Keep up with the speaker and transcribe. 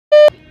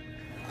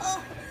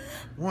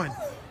1,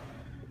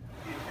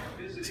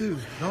 2,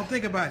 don't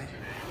think about it.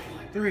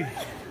 3,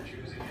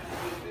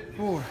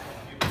 4,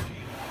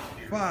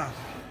 5,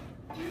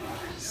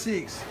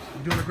 6,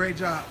 you're doing a great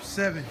job.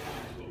 7,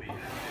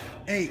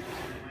 8,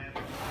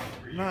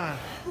 9,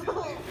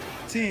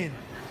 10,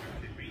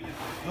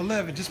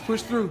 11, just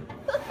push through.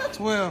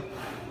 12,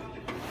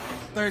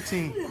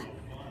 13,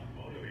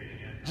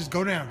 just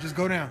go down, just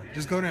go down,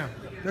 just go down.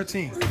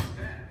 13,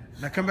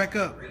 now come back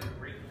up.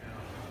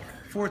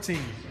 14,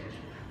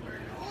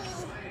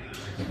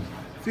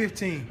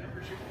 15,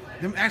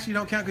 them actually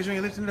don't count because you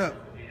ain't lifting it up.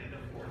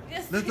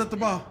 Lift up the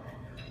ball.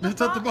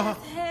 Lift up the ball.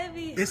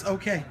 Heavy. It's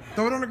okay.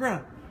 Throw it on the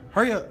ground.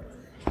 Hurry up.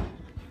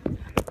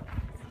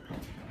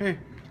 Here.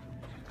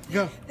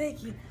 Go.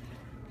 Thank you.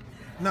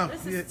 No.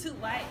 This is too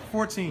light.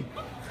 14.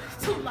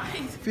 Too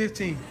light.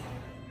 15.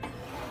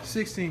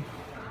 16.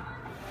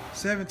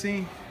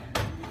 17.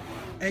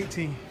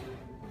 18.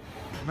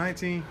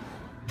 19.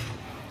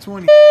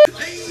 20.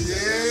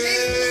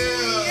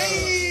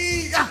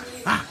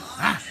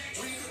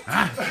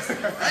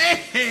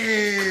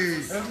 Hey!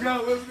 Let's go,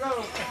 let's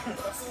go.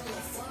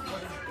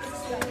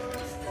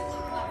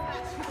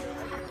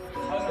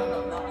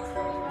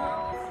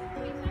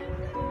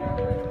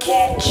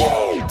 Catch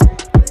you.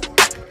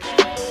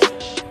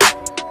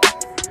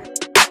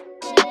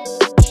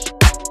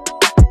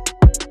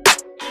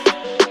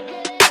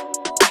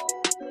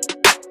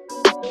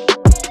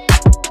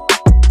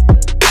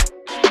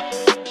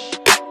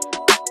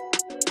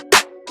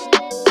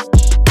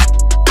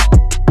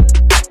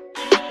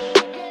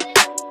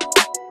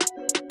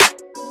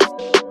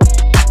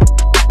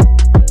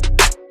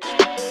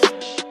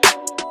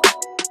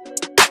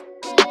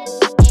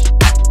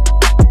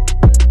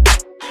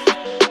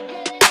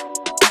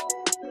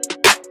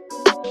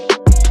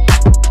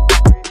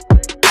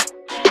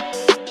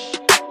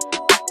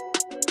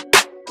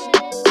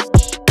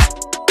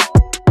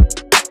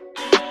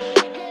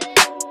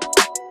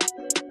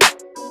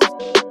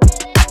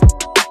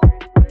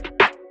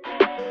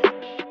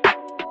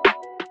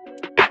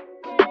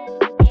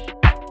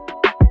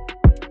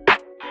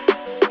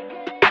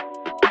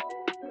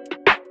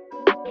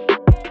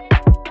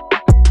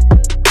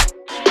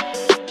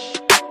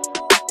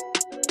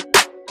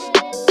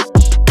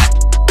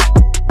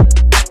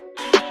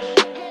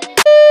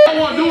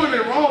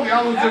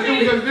 I was just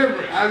doing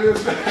different. I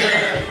just.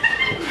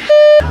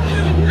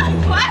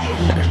 What?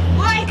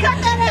 Boy, cut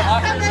that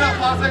out. Cut that out.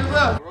 5 seconds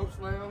left. Rope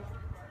slam.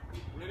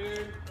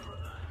 Ready?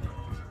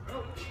 Go.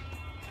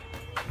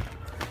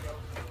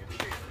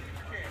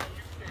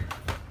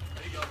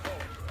 There you go.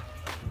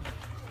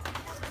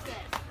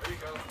 There you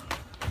go.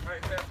 All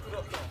right, Sam, scoot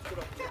up. Scoot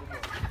up a little more.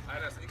 All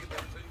right, that's so you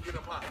get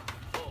up high.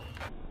 Boom.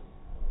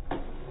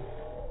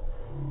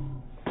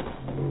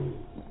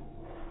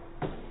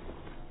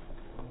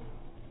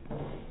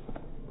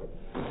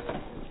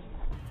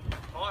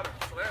 Harder.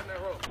 Slam that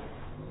rope.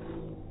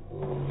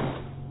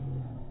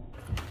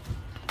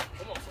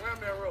 Come on, slam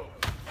that rope.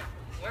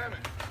 Slam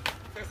it.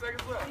 10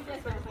 seconds left.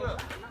 10 seconds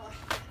left.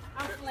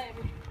 I'm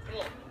slamming. Come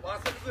on, 5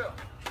 seconds left.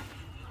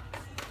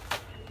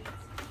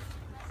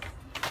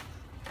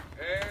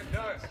 And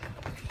done.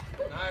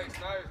 Nice,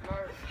 nice,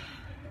 nice.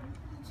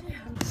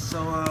 So,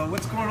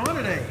 what's going on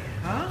today?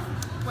 Huh?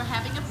 We're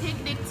having a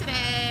picnic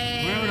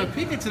today. We're having a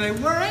picnic today.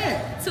 Where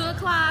at? 2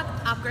 o'clock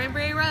off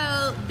Granbury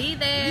Road. Be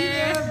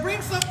there. Yeah,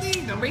 bring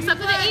something. Don't Bring be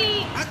something to shy.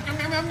 eat.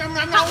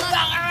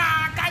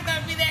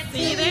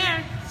 See you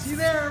there. See you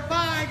there.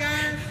 Bye,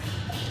 guys.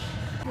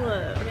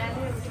 What?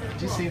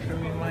 Did you see it for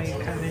me while you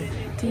cut it?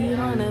 Do you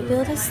want to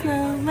build a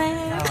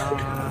snowman?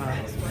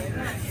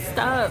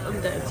 Stop.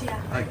 I'm done.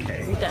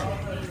 Okay. I'm done.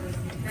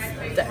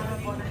 Done.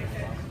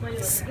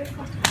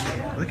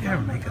 Look at her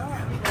makeup.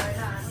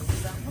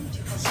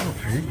 So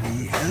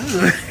pretty.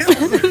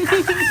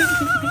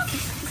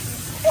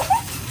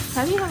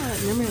 How do you have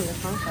a memory of the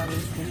phone call?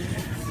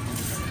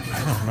 I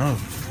don't know.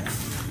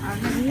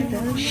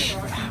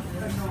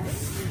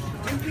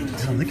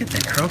 Oh, look at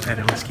that curl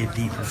pattern. Let's get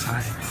deep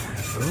inside.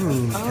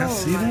 Ooh, y'all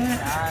see that?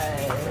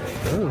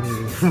 Oh,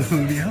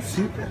 y'all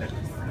see that?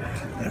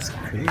 That's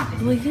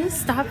crazy. Will you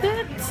stop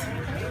it?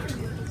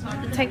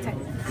 Take.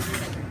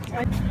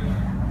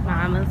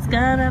 Mama's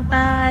gonna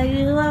buy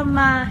you a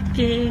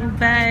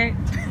mockingbird.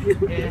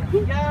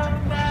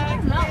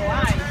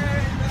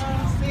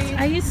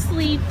 Are you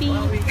sleepy?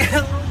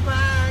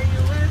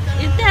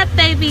 Is that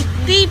baby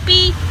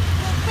sleepy?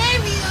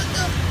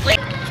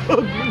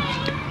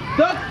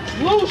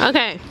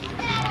 Okay.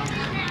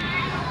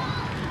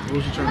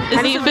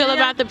 How do you feel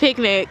about the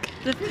picnic?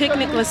 The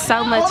picnic was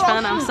so much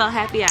fun. I'm so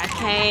happy I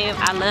came.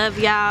 I love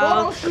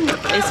y'all.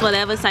 It's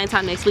whatever, same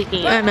time next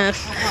weekend.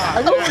 Nice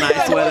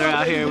weather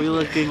out here. We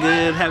looking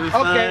good, having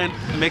fun.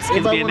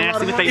 Mexicans being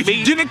nasty with their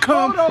beef. Didn't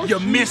come, you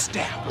missed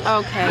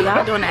out. Okay,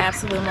 y'all doing the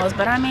absolute most,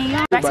 but I mean,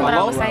 y'all, back to what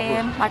I was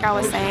saying, like I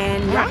was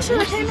saying, y'all should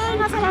have came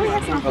in. I thought we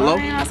had some fun.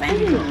 You know what I'm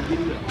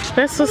saying?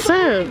 That's what's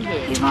up.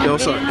 Yo,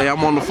 so, hey,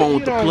 I'm on the phone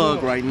with the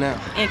plug right now.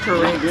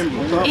 Incorrect.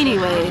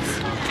 Anyways.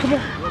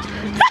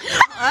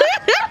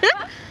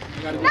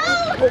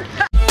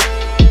 No!